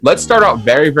Let's start out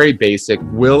very, very basic.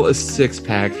 Will a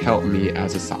six-pack help me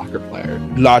as a soccer player?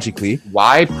 Logically,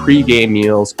 Why pre-game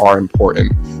meals are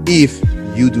important? if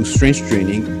you do strength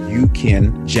training, you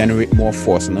can generate more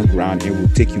force on the ground. It will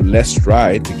take you less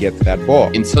stride to get to that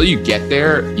ball. Until you get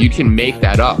there, you can make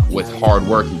that up with hard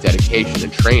work and dedication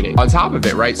and training. On top of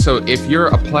it, right? So if you're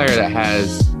a player that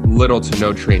has little to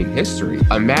no training history,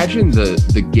 imagine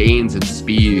the gains in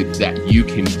speed that you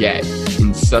can get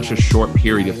in such a short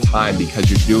period of time because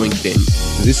you're doing things.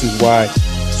 This is why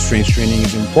strength training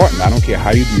is important. I don't care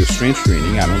how you do your strength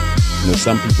training.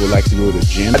 Some people like to go to the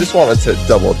gym. I just wanted to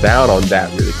double down on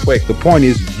that really quick. The point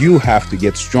is you have to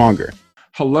get stronger.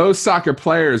 Hello, soccer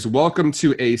players. Welcome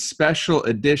to a special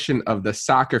edition of the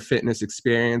Soccer Fitness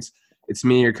Experience. It's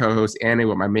me, your co-host, Andy,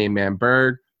 with my main man,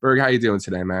 Berg. Berg, how you doing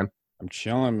today, man? I'm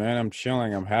chilling, man. I'm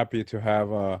chilling. I'm happy to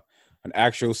have an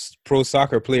actual pro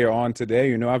soccer player on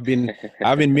today. I've been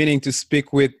meaning to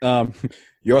speak with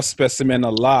your specimen a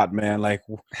lot, man. Like,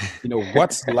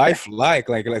 what's life like?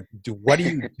 What do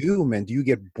you do, man? Do you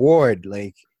get bored?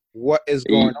 Like, what is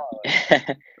going on?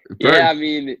 Yeah, I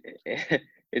mean,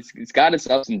 it's got its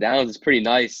ups and downs. It's pretty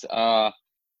nice.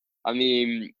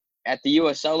 At the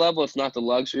USL level, it's not the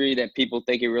luxury that people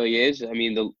think it really is. I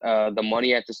mean, the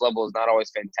money at this level is not always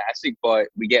fantastic, but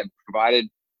we get provided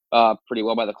pretty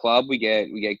well by the club. We get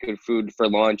good food for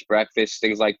lunch, breakfast,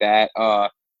 things like that.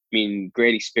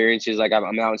 Great experiences. Like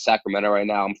I'm out in Sacramento right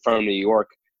now. I'm from New York.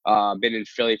 Been in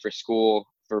Philly for school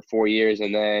for 4 years,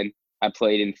 and then I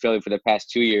played in Philly for the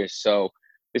past 2 years. So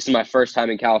this is my first time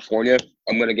in California.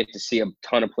 I'm gonna get to see a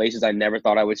ton of places I never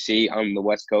thought I would see on the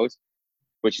West Coast,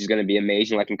 which is going to be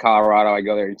amazing. Like in Colorado, I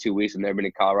go there in 2 weeks. I've never been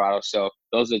in Colorado. So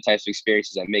those are the types of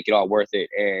experiences that make it all worth it.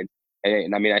 And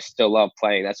I still love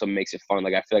playing. That's what makes it fun.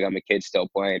 Like, I feel like I'm a kid still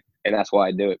playing, and that's why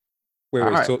I do it. Wait.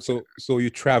 Right. So you're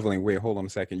traveling. Wait, hold on a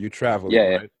second. You're traveling,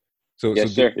 Yeah. right? So,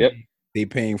 Yes, sir. Yep. They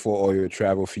paying for all your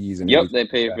travel fees and Yep. everything. They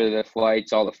pay for the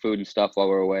flights, all the food and stuff while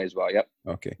we're away as well. Yep.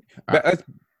 Okay.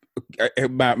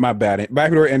 My bad.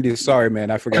 Backdoor Andy, sorry, man.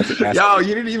 I forgot to ask. Yo,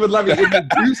 you didn't even let me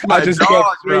introduce my I just dog,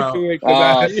 got straight bro. to it.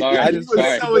 Sorry. I just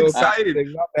was so excited.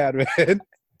 My bad, man.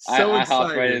 So I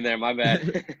hopped right excited. in there. My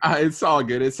bad. It's all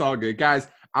good. It's all good. Guys,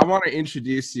 I want to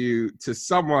introduce you to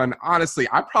someone, honestly,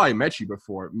 I probably met you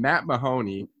before. Matt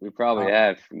Mahoney. We probably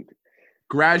have.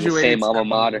 Graduated. Same alma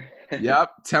mater.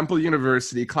 Yep. Temple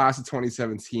University, class of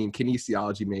 2017,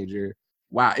 kinesiology major.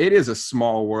 Wow, it is a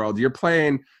small world. You're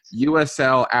playing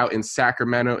USL out in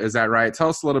Sacramento. Is that right? Tell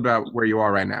us a little about where you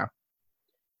are right now.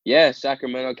 Yeah,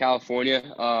 Sacramento, California,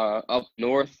 up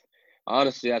north.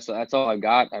 Honestly, that's all I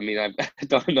got. I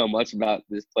don't know much about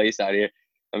this place out here.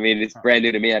 It's brand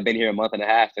new to me. I've been here a month and a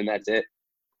half, and that's it.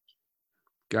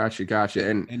 Gotcha.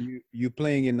 And you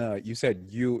playing in you said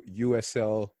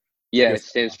USL. Yeah, it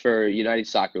stands for United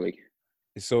Soccer League.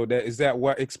 So is that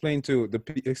what explain to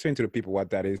the people what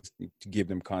that is to give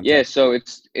them context? Yeah, so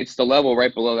it's the level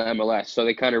right below the MLS. So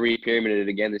they kind of re-pyramided it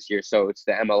again this year. So it's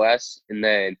the MLS, and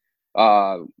then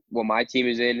what my team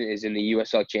is in the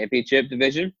USL Championship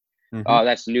division. Mm-hmm.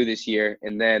 That's new this year,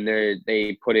 and then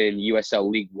they put in USL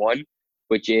League One,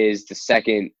 which is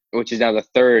now the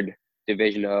third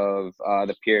division of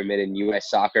the pyramid in U.S.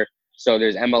 soccer. So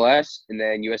there's MLS, and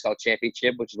then USL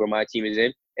Championship, which is where my team is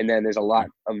in. And then there's a lot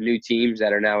of new teams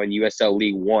that are now in USL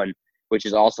League One, which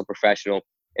is also professional.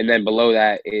 And then below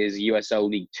that is USL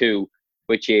League Two,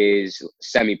 which is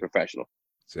semi-professional.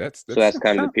 So that's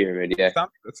kind of the pyramid, yeah.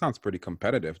 That sounds pretty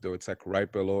competitive, though. It's like right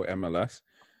below MLS.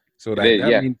 So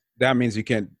that means you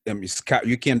can't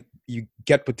you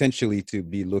get potentially to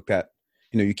be looked at.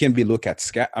 You can be looked at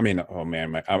scat. Oh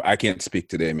man, I can't speak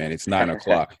today, man. It's 9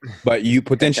 o'clock, but you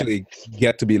potentially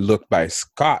get to be looked by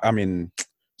Scott.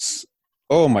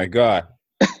 Oh my God.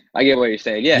 I get what you're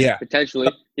saying. Yeah.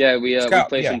 Potentially. Yeah, we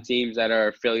play some teams that are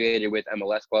affiliated with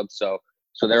MLS clubs, so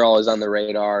they're always on the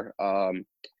radar. And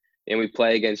we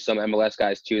play against some MLS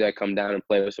guys too that come down and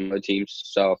play with some other teams.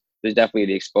 So there's definitely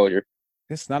the exposure.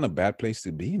 It's not a bad place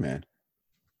to be, man.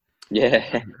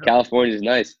 Yeah, California is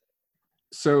nice.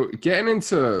 So getting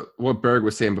into what Berg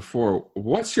was saying before,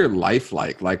 what's your life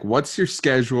like? Like, what's your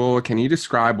schedule? Can you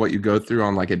describe what you go through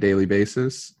on like a daily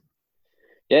basis?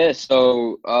 Yeah,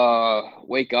 so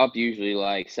wake up usually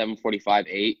like 7:45,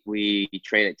 8. We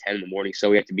train at 10 in the morning, so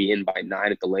we have to be in by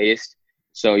 9 at the latest.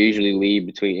 So usually leave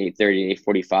between 8:30 and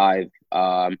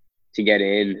 8:45 to get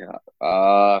in.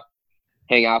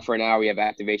 Hang out for an hour. We have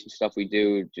activation stuff we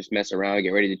do, just mess around,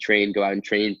 get ready to train, go out and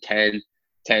train 10.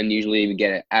 Usually we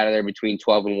get out of there between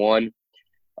 12 and 1.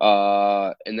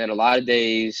 And then a lot of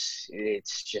days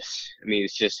it's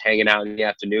just hanging out in the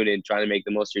afternoon and trying to make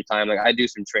the most of your time. Like I do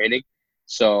some training.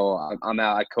 So I'm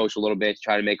out. I coach a little bit,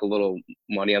 try to make a little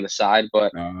money on the side,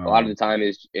 but a lot of the time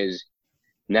is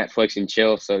Netflix and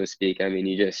chill, so to speak. I mean,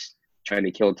 you just trying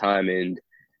to kill time and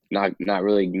not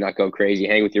go crazy.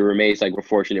 Hang with your roommates. Like, we're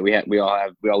fortunate we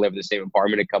all live in the same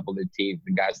apartment. A couple of the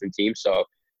guys in the team, so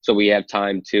we have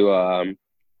time to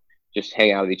just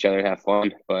hang out with each other and have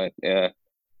fun. But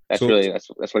that's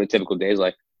what a typical day is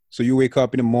like. So you wake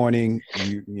up in the morning,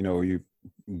 you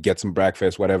get some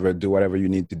breakfast, whatever, do whatever you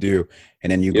need to do,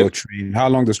 and then you go train. How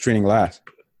long does training last?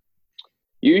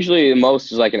 Usually the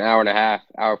most is like an hour and a half,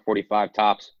 hour 45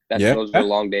 tops. Those are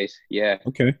long days. Yeah.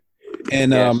 Okay.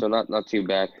 And so not too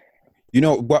bad.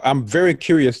 But I'm very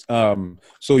curious.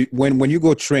 So when you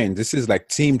go train, this is like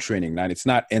team training, now it's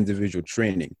not individual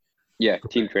training. Yeah,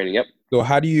 team training. Yep. So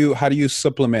how do you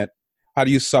supplement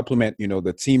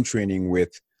the team training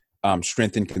with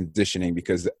strength and conditioning?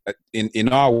 Because in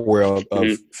our world of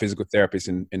physical therapists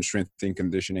and strength and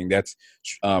conditioning, that's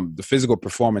the physical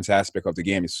performance aspect of the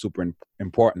game is super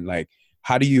important. Like,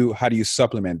 how do you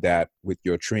supplement that with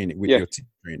your training, with your team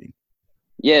training?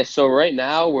 Yeah, so right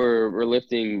now we're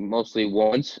lifting mostly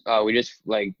once. We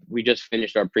just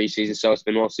finished our preseason, so it's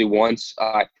been mostly once.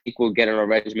 I think we'll get on a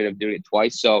regimen of doing it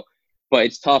twice. So, but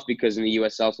it's tough because in the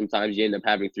USL sometimes you end up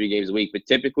having 3 games a week. But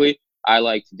typically, I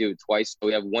like to do it twice. So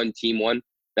we have one team one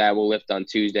that we'll lift on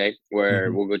Tuesday,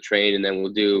 where we'll go train, and then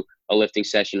we'll do a lifting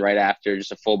session right after,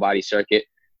 just a full body circuit.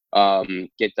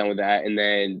 Get done with that, and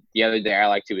then the other day I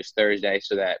like to is Thursday,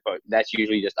 but that's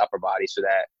usually just upper body, so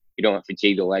that you don't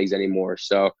fatigue the legs anymore.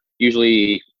 So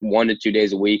usually 1 to 2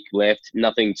 days a week lift,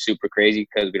 nothing super crazy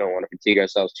because we don't want to fatigue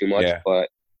ourselves too much. But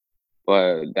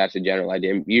that's a general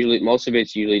idea. Usually, most of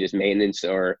it's just maintenance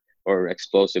or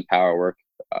explosive power work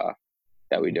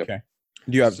that we do. Okay.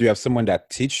 Do you have someone that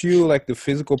teach you like the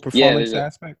physical performance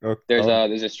aspect? There's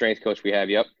a strength coach we have.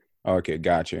 Yep. Okay,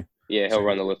 gotcha. Yeah, he'll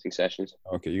run the lifting sessions.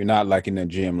 Okay, you're not like in the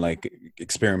gym, like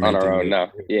experimenting on our own. No,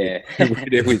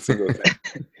 every single thing.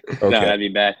 Okay. No, that'd be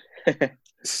bad.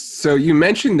 So you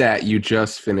mentioned that you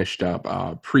just finished up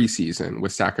preseason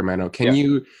with Sacramento. Can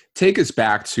you take us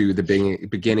back to the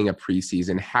beginning of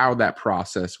preseason, how that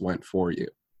process went for you?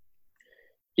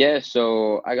 Yeah,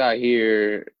 so I got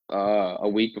here a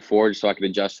week before just so I could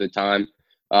adjust to the time.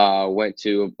 Went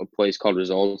to a place called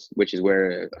Results, which is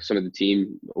where some of the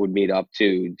team would meet up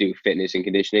to do fitness and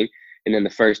conditioning. And then the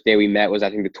first day we met was, I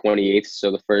think, the 28th.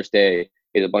 So the first day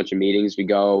is a bunch of meetings. We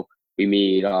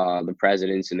meet the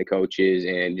presidents and the coaches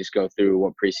and just go through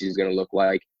what preseason is going to look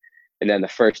like. And then the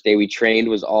first day we trained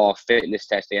was all fitness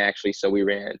testing, actually. So we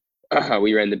ran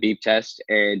the beep test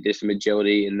and did some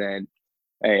agility, and then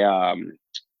I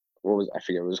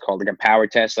forget what it was called, like a power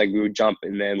test. Like, we would jump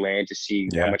and then land to see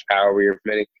how much power we were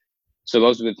committing. So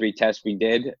those were the 3 tests we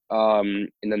did. And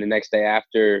then the next day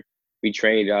after we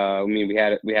trained, we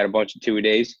had a bunch of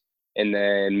 2-a-days, and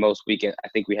then most weekend I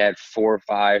think we had 4 or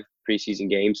 5 preseason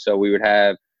games. So we would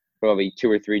have probably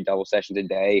 2 or 3 double sessions a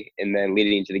day, and then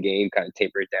leading into the game, kind of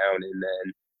taper it down, and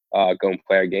then go and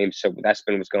play our games. So that's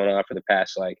been what's going on for the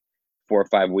past like 4 or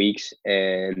 5 weeks.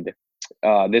 And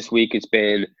this week it's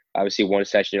been obviously 1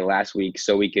 session last week,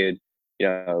 so we could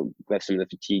let some of the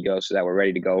fatigue go, so that we're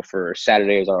ready to go for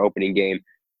Saturday as our opening game.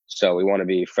 So we want to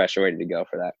be fresh and ready to go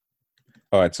for that.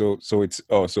 All right. So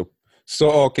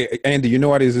okay, Andy, you know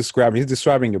what he's describing? He's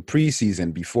describing the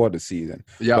preseason before the season.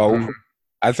 Yeah. So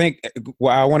I think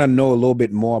I want to know a little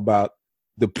bit more about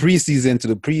the preseason to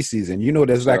the preseason.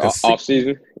 There's like off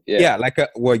season. Yeah.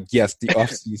 The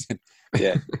off season.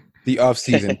 Yeah. The off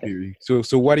season period. So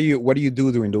what do you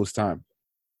do during those times?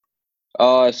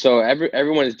 So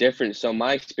everyone is different. So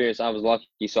my experience, I was lucky.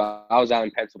 So I was out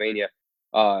in Pennsylvania,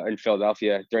 in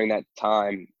Philadelphia during that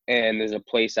time, and there's a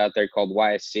place out there called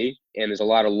YSC, and there's a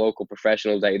lot of local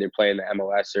professionals that either play in the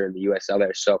MLS or in the USL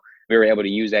there. So we were able to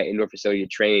use that indoor facility to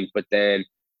train. But then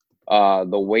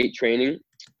the weight training,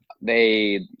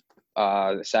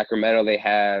 Sacramento, they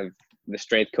have the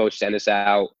strength coach send us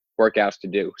out workouts to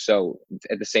do. So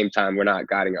at the same time, we're not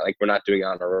doing it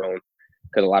on our own,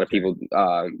 because a lot of people,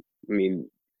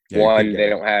 one, they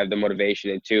don't have the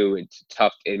motivation, and 2, it's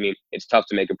tough. It's tough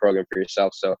to make a program for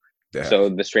yourself. So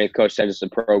the strength coach sends us a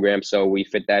program, so we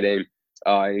fit that in.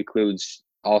 It includes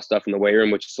all stuff in the weight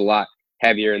room, which is a lot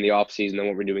heavier in the off season than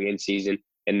what we're doing in season,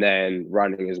 and then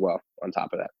running as well on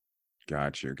top of that.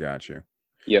 Got you.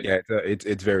 Yep. Yeah,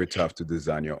 it's very tough to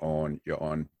design your own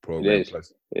program.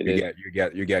 Plus,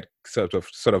 you get sort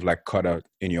of like caught out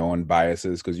in your own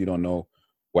biases because you don't know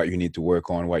what you need to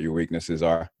work on, what your weaknesses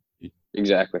are.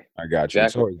 Exactly. I got you. Exactly.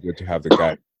 It's always good to have the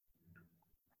guy.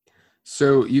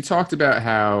 So you talked about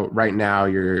how right now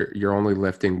you're only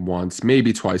lifting once,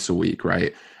 maybe twice a week,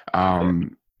 right?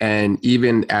 And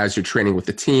even as you're training with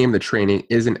the team, the training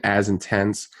isn't as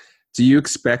intense. Do you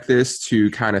expect this to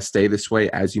kind of stay this way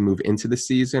as you move into the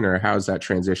season, or how's that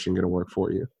transition going to work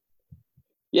for you?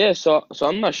 Yeah, so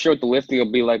I'm not sure what the lifting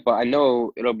will be like, but I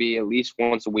know it'll be at least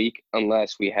once a week,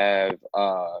 unless we have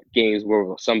games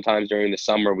where sometimes during the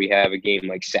summer we have a game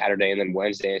like Saturday and then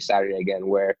Wednesday and Saturday again,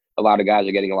 where a lot of guys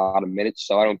are getting a lot of minutes.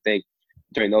 So I don't think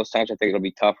during those times, I think it'll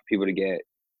be tough for people to get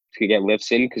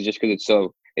lifts in, because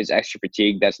it's extra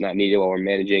fatigue that's not needed while we're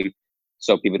managing,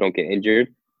 so people don't get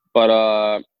injured. But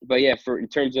yeah, in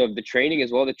terms of the training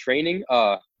as well, the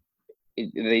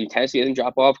intensity doesn't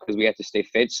drop off because we have to stay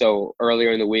fit. So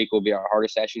earlier in the week will be our harder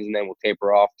sessions, and then we'll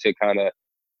taper off to kind of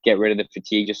get rid of the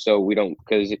fatigue, just so we don't,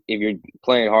 because if you're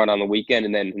playing hard on the weekend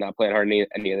and then not playing hard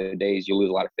any other days, you'll lose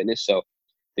a lot of fitness. So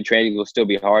the training will still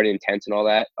be hard and intense and all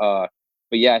that.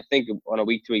 But yeah, I think on a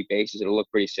week-to-week basis, it'll look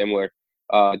pretty similar,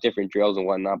 different drills and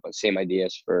whatnot, but same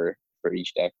ideas for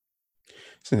each day.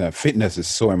 So that fitness is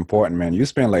so important, man. You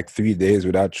spend like 3 days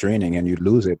without training and you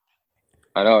lose it.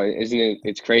 I know, isn't it?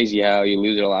 It's crazy how you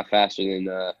lose it a lot faster than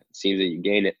it seems that you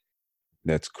gain it.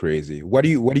 That's crazy. What do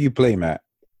you play, Matt?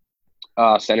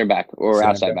 Center back or center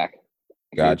outside back.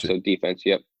 Gotcha. So defense,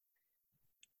 yep.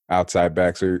 Outside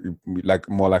back, so like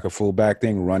more like a full back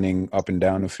thing, running up and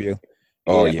down the field.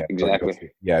 Oh yeah,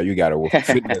 exactly. Yeah, you got to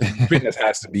fitness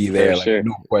has to be there. Like, sure.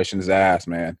 No questions asked,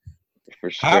 man. For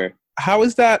sure. How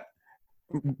is that?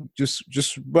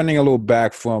 Just running a little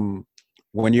back from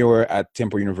when you were at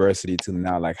Temple University to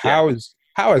now, like how is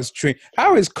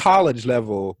college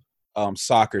level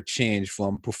soccer changed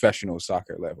from professional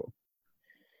soccer level?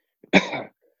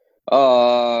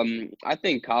 I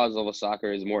think college level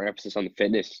soccer is more emphasis on the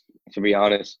fitness, to be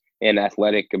honest, and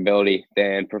athletic ability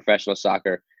than professional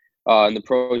soccer. In the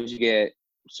pros, you get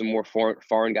some more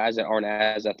foreign guys that aren't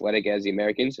as athletic as the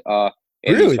Americans.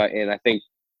 Really? And I think,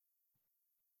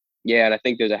 and I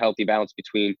think there's a healthy balance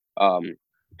between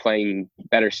playing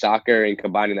better soccer and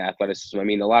combining the athleticism. I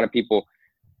mean, a lot of people,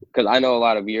 because I know a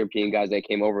lot of European guys that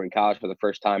came over in college for the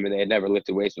first time and they had never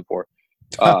lifted weights before,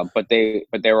 but they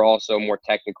were also more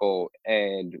technical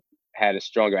and had a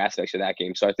stronger aspects of that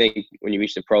game. So I think when you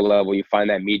reach the pro level, you find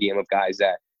that medium of guys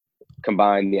that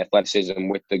combine the athleticism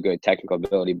with the good technical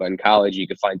ability. But in college, you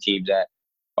can find teams that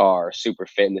are super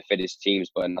fit and the fittest teams,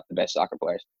 but not the best soccer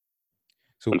players.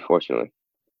 So unfortunately.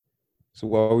 So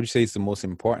what would you say is the most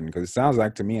important? Because it sounds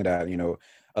like to me that,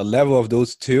 a level of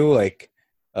those two, like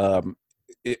a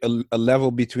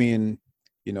level between,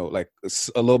 like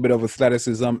a little bit of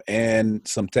athleticism and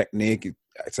some technique.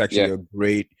 It's actually a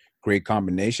great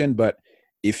combination. But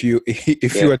if you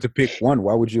had to pick one,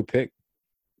 what would you pick?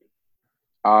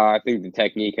 I think the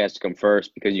technique has to come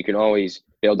first, because you can always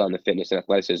build on the fitness and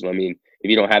athleticism. I mean, if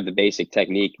you don't have the basic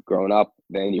technique growing up,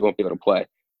 then you won't be able to play.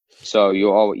 So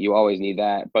you always need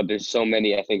that. But there's so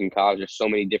many, I think in college, there's so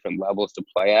many different levels to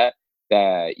play at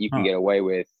that you can get away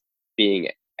with being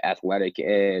athletic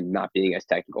and not being as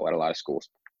technical at a lot of schools.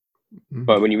 Mm-hmm.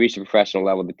 But when you reach the professional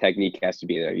level, the technique has to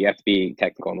be there. You have to be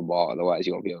technical on the ball, otherwise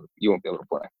you won't be able to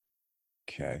play.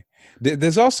 Okay.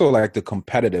 There's also like the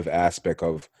competitive aspect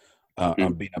of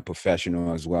being a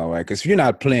professional as well, right? Because if you're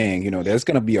not playing, there's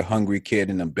gonna be a hungry kid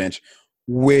in the bench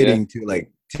waiting to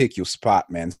like take your spot,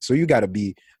 man. So you got to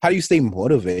be. How do you stay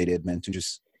motivated, man? To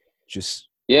just.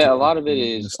 Yeah, a lot of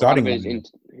it's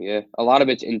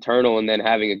internal, and then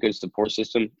having a good support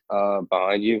system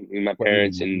behind you. I mean, my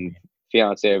parents and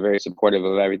fiance are very supportive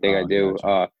of everything I do.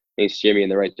 They steer me in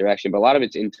the right direction, but a lot of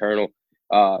it's internal.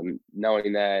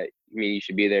 Knowing that you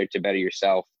should be there to better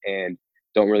yourself and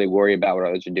don't really worry about what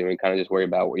others are doing. Kind of just worry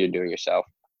about what you're doing yourself.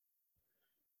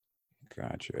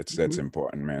 Gotcha. That's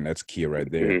important, man. That's key right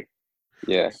there.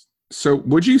 Mm-hmm. Yeah. So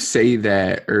would you say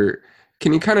that, or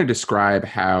can you kind of describe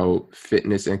how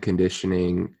fitness and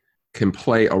conditioning can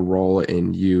play a role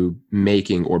in you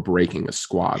making or breaking a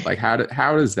squad? Like how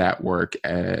does that work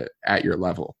at your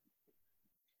level?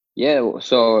 Yeah.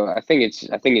 So I think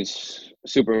it's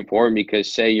super important,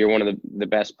 because say you're one of the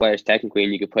best players technically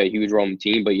and you could play a huge role in the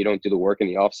team, but you don't do the work in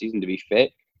the off season to be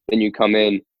fit, then you come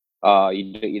in,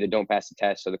 you either don't pass the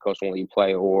test so the coach won't let you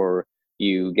play, or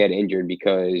you get injured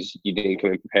because you didn't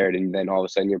come in prepared, and then all of a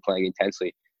sudden you're playing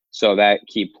intensely. So that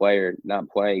key player not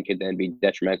playing could then be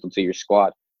detrimental to your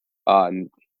squad. And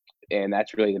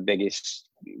that's really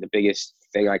the biggest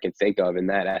thing I can think of in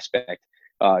that aspect.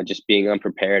 Just being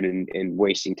unprepared and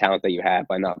wasting talent that you have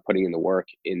by not putting in the work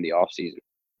in the off season.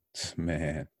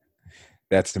 Man,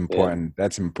 that's important. Yeah.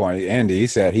 That's important. Andy, he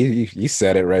said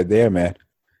it right there, man.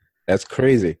 That's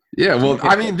crazy. Yeah, well,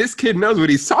 I mean, this kid knows what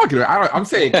he's talking about. I'm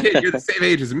saying, kid, you're the same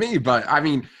age as me, but I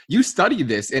mean, you study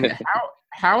this, and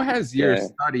how has your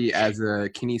study as a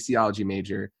kinesiology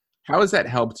major, how has that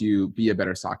helped you be a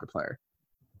better soccer player?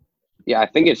 Yeah, I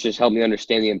think it's just helped me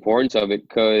understand the importance of it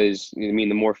because, I mean,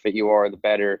 the more fit you are, the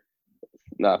better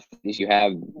fitness you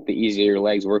have, the easier your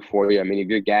legs work for you. I mean, if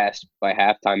you're gassed by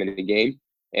halftime in a game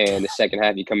and the second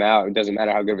half you come out, it doesn't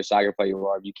matter how good of a soccer player you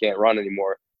are. If you can't run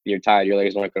anymore, you're tired, your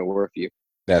legs aren't going to work for you.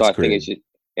 That's so I crazy. think it's just,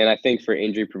 and I think for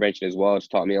injury prevention as well, it's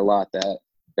taught me a lot that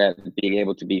being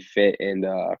able to be fit and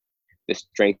the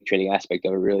strength training aspect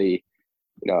of it really,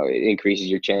 it increases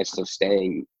your chances of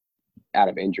staying out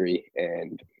of injury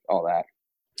and all that.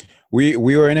 We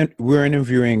were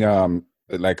interviewing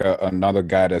another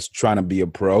guy that's trying to be a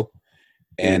pro,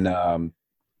 and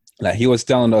like he was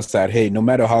telling us that, hey, no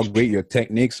matter how great your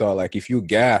techniques are, like if you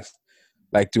gas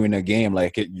like during a game,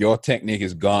 like your technique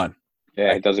is gone. Yeah,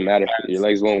 like, it doesn't matter. Your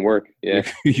legs won't work. Yeah,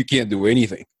 you can't do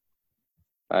anything.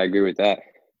 I agree with that.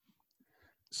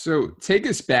 So take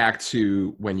us back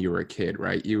to when you were a kid,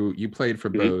 right? You played for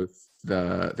both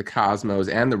the Cosmos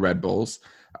and the Red Bulls.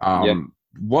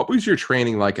 What was your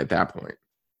training like at that point?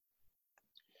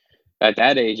 At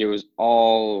that age, it was a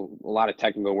lot of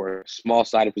technical work, small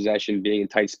side of possession, being in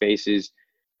tight spaces,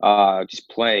 just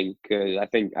playing. Because I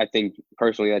think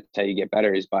personally, that's how you get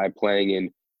better is by playing and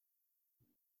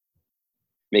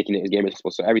making it as game as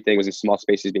possible. So everything was in small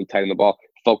spaces, being tight on the ball,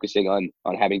 focusing on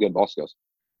having good ball skills.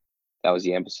 That was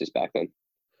the emphasis back then.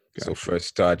 So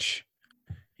first touch,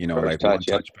 First one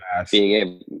touch pass.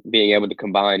 Being able to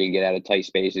combine and get out of tight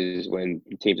spaces when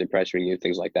teams are pressuring you,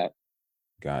 things like that.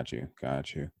 Got you.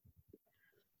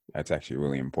 That's actually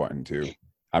really important too.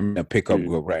 I'm in a pickup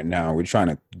group right now. We're trying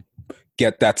to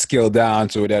get that skill down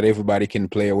so that everybody can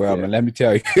play well. And let me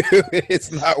tell you,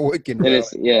 it's not working well.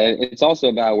 It's also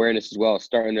about awareness as well.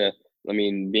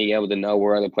 Being able to know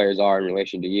where other players are in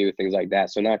relation to you, things like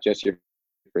that. So not just your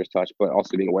first touch, but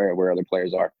also being aware of where other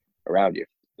players are around you,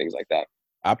 things like that.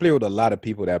 I play with a lot of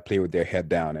people that play with their head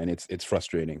down, and it's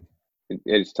frustrating.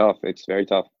 It's tough. It's very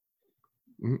tough.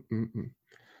 Mm-mm-mm.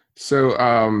 So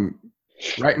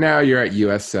right now you're at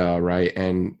USL, right?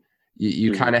 And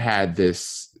you kind of had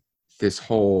this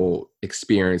whole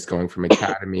experience going from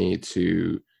academy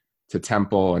to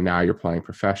Temple, and now you're playing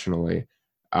professionally.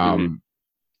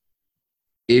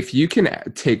 If you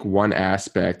can take one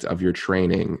aspect of your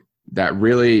training that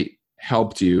really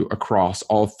helped you across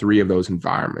all three of those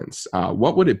environments,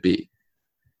 what would it be?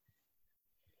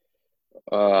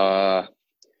 I'd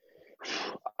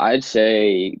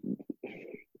say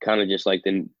kind of just like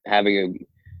that's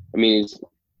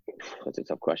a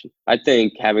tough question. I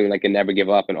think having like a never give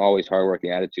up and always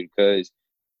hardworking attitude, because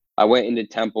I went into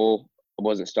Temple, I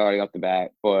wasn't starting off the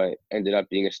bat, but ended up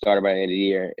being a starter by the end of the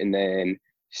year, and then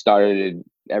started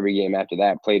every game after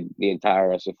that, played the entire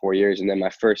rest of 4 years. And then my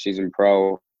first season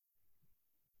pro,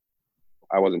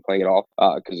 I wasn't playing at all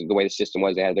because the way the system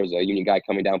was, there was a union guy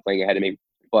coming down playing ahead of me.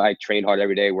 But I trained hard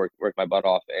every day, worked my butt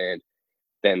off. And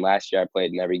then last year I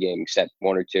played in every game except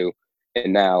one or two.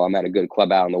 And now I'm at a good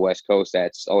club out on the West Coast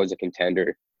that's always a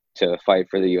contender to fight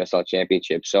for the USL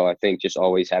Championship. So I think just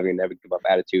always having a never give up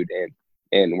attitude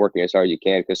and working as hard as you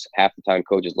can, because half the time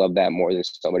coaches love that more than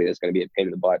somebody that's going to be a pain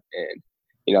in the butt. And,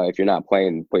 if you're not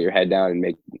playing, put your head down and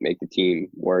make the team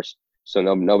worse. So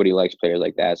nobody likes players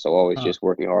like that. So always just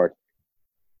working hard.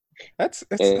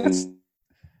 Realizing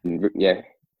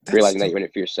that you're in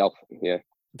it for yourself. Yeah.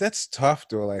 That's tough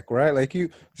though. Like, right. Like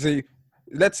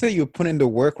let's say you put in the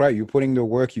work, right? You're putting the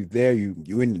work, you're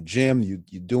in the gym, you're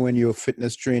doing your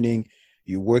fitness training,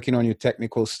 you're working on your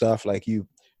technical stuff, like you're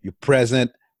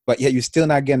present, but yet you're still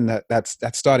not getting that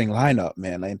starting lineup,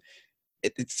 man. Like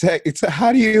it's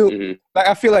how do you like,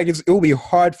 I feel like it will be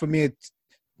hard for me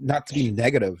not to be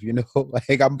negative,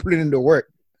 like I'm putting in the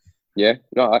work. Yeah,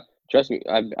 no, trust me,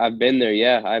 I've been there.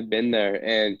 Yeah, I've been there,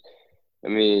 and I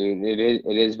mean, it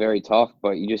is very tough,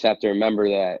 but you just have to remember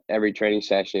that every training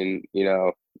session,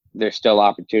 there's still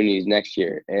opportunities next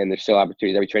year, and there's still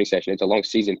opportunities every training session. It's a long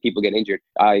season. People get injured.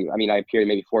 I appeared in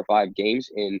maybe 4 or 5 games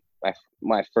in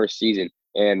my first season,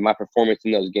 and my performance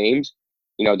in those games,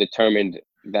 determined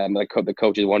that the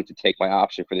coaches wanted to take my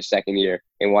option for the second year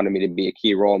and wanted me to be a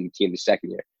key role in the team the second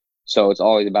year. So it's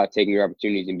always about taking your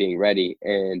opportunities and being ready.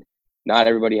 And not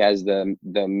everybody has the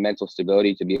mental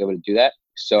stability to be able to do that.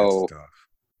 So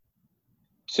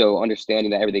understanding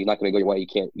that everything's not going to go your way, you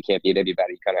can't be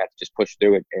everybody. You kind of have to just push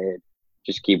through it and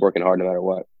just keep working hard no matter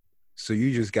what. So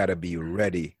you just got to be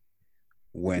ready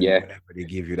whenever they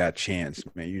give you that chance,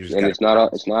 man. It's not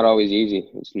always easy.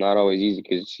 It's not always easy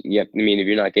because if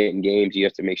you're not getting games, you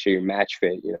have to make sure you're match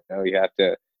fit. You have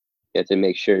to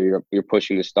make sure you're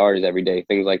pushing the starters every day,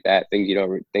 things like that, things you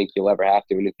don't think you'll ever have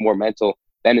to. And it's more mental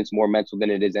then it's more mental than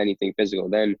it is anything physical.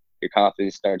 Then your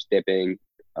confidence starts dipping.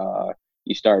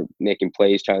 You start making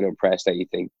plays trying to impress that you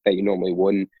think that you normally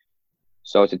wouldn't.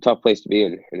 So it's a tough place to be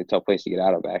in and a tough place to get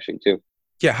out of, actually, too.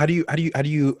 Yeah, how do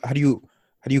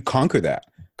you conquer that?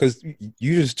 Because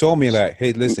you just told me that,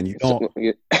 hey, listen, you don't.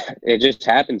 It just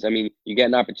happens. I mean, you get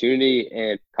an opportunity,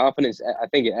 and confidence, I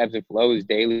think it ebbs and flows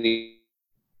daily,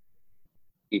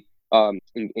 in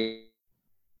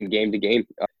game to game.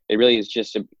 It really is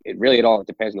just it all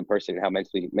depends on the person and how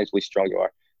mentally strong you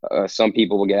are. Some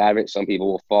people will get out of it. Some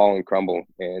people will fall and crumble,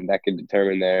 and that could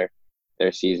determine their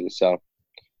season. So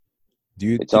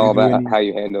it's all about how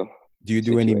you handle. Do you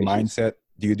do any mindset?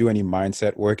 Do you do any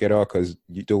mindset work at all? Because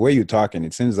the way you're talking,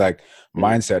 it seems like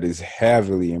mindset is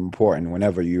heavily important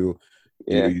whenever you're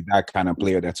that kind of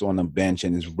player that's on the bench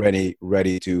and is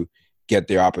ready to get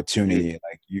their opportunity.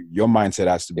 Like your mindset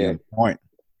has to be on point.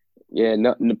 Yeah,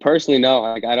 no, personally, no.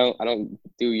 Like I don't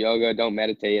do yoga, don't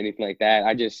meditate, anything like that.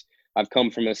 I've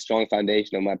come from a strong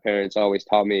foundation. My parents always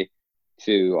taught me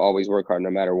to always work hard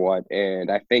no matter what. And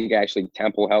I think actually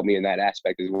Temple helped me in that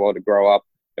aspect as well to grow up.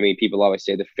 I mean, people always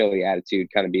say the Philly attitude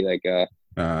kind of be like the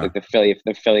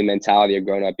Philly mentality of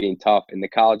growing up being tough. And the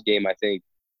college game, I think,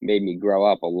 made me grow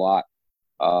up a lot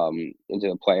into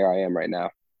the player I am right now.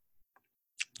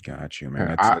 Got you,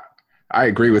 man. I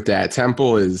agree with that.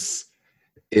 Temple is,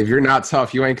 if you're not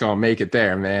tough, you ain't gonna make it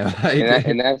there, man.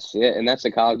 And that's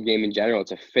the college game in general.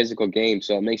 It's a physical game,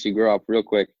 so it makes you grow up real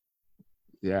quick.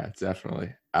 Yeah,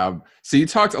 definitely. So you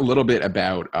talked a little bit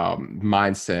about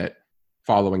mindset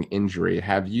following injury.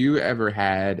 Have you ever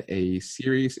had a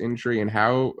serious injury, and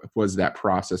how was that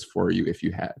process for you if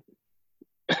you had?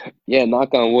 Yeah,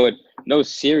 knock on wood, no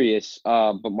serious.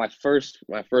 But my first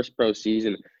pro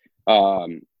season,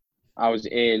 I was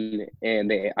in,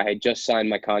 and I had just signed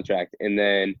my contract, and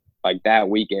then like that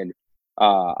weekend,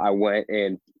 I went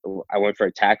for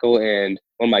a tackle, and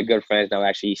one of my good friends now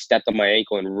actually stepped on my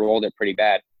ankle and rolled it pretty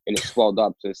bad, and it swelled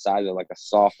up to the size of like a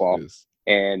softball. Yes.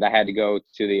 And I had to go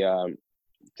to the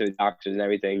doctors and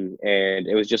everything, and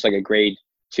it was just like a grade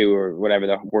 2 or whatever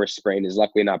the worst sprain is.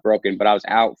 Luckily not broken, but I was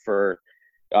out for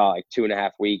like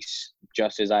 2.5 weeks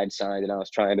just as I had signed, and I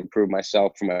was trying to prove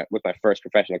myself with my first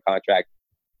professional contract.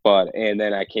 And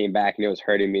then I came back and it was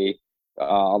hurting me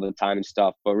all the time and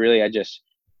stuff. But really,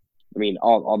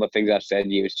 all the things I've said to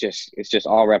you, it's just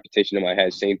all repetition in my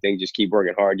head. Same thing, just keep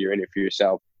working hard. You're in it for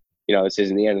yourself. This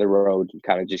isn't the end of the road.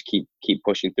 Kind of just keep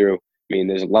pushing through. I mean,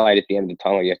 there's a light at the end of the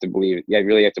tunnel. You have to believe. You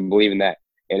really have to believe in that.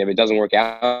 And if it doesn't work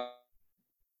out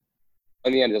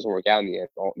in the end, it doesn't work out in the end.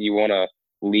 You want to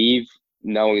leave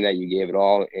knowing that you gave it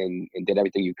all and did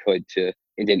everything you could to.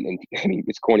 And didn't. I mean,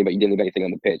 it's corny, but you didn't leave anything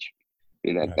on the pitch.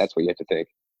 I mean, that's what you have to think.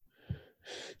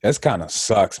 That's kind of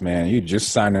sucks, man. You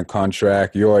just signed a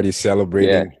contract. You're already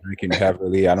celebrating, drinking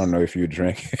heavily. I don't know if you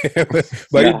drink,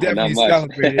 but you definitely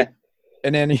celebrated.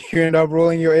 And then you end up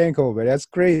rolling your ankle, but that's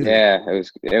crazy. Yeah,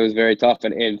 it was very tough.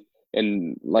 And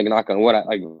like, knock on wood,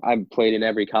 I played in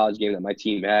every college game that my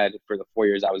team had for the 4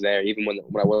 years I was there. Even when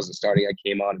I wasn't starting, I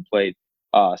came on and played.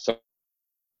 So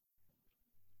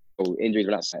injuries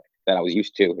were not that I was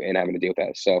used to and having to deal with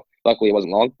that. So luckily it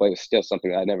wasn't long, but it was still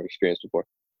something that I'd never experienced before.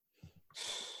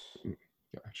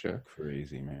 Gotcha.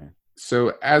 Crazy, man.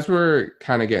 So as we're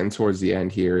kind of getting towards the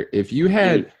end here, if you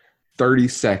had 30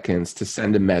 seconds to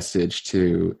send a message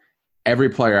to every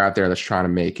player out there that's trying to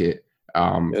make it,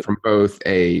 from both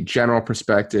a general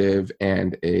perspective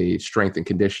and a strength and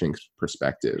conditioning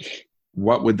perspective,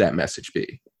 what would that message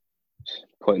be?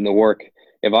 Put in the work.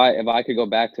 If I could go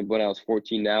back to when I was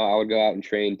 14 now, I would go out and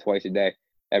train twice a day,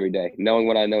 every day. Knowing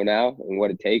what I know now and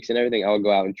what it takes and everything, I would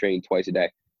go out and train twice a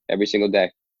day, every single day.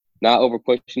 Not over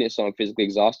pushing it so I'm physically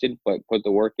exhausted, but put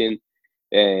the work in.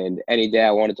 And any day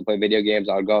I wanted to play video games,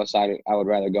 I would go outside. I would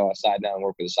rather go outside now and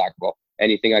work with a soccer ball.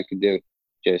 Anything I could do,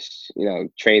 just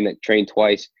train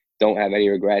twice. Don't have any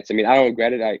regrets. I mean, I don't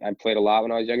regret it. I played a lot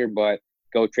when I was younger, but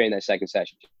go train that second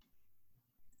session.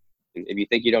 If you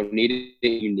think you don't need it,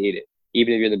 you need it.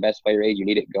 Even if you're the best player age, you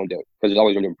need it. Go and do it because there's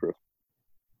always room to improve.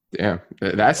 Yeah,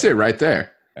 that's it right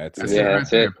there. That's it right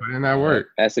there. Put in that work.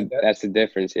 That's the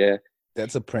difference. Yeah.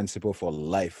 That's a principle for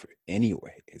life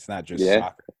anyway. It's not just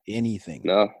soccer, anything.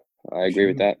 No, I agree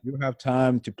with that. You have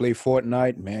time to play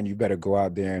Fortnite, man, you better go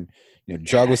out there and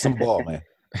juggle some ball, man.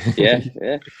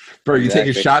 Yeah. Bro, you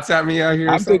taking shots at me out here?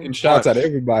 I'm taking shots at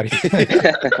everybody.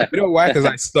 You know why? Because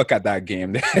I stuck at that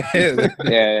game.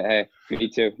 Yeah, me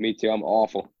too. I'm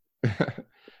awful.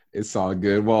 It's all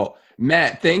good. Well,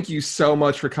 Matt, thank you so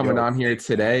much for coming on here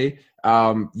today.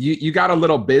 You got a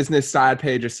little business side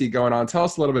page I see going on. Tell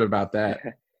us a little bit about that.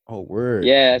 Oh, word.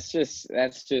 Yeah, that's just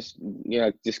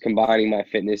just combining my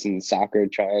fitness and soccer,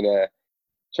 trying to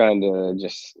trying to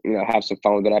just, have some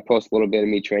fun with it. I post a little bit of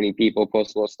me training people,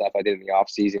 post a little stuff I did in the off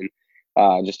season,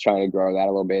 just trying to grow that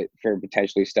a little bit for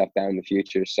potentially stuff down in the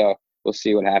future. So we'll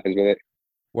see what happens with it.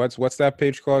 What's that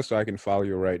page called so I can follow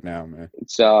you right now, man?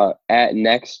 It's at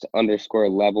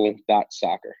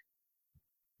next_level.soccer.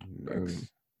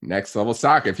 Next Level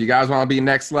Soccer. If you guys want to be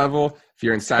next level, if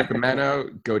you're in Sacramento,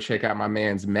 go check out my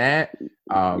man's Matt.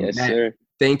 Yes, Matt, sir.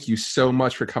 Thank you so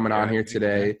much for coming on here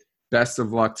today. Best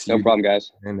of luck to you. No problem,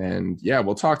 guys. And then,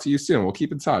 we'll talk to you soon. We'll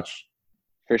keep in touch.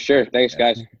 For sure. Thanks,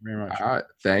 guys. Thank you very much. All right.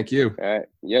 Thank you. All right.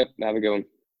 Yep. Have a good one.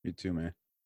 You too, man.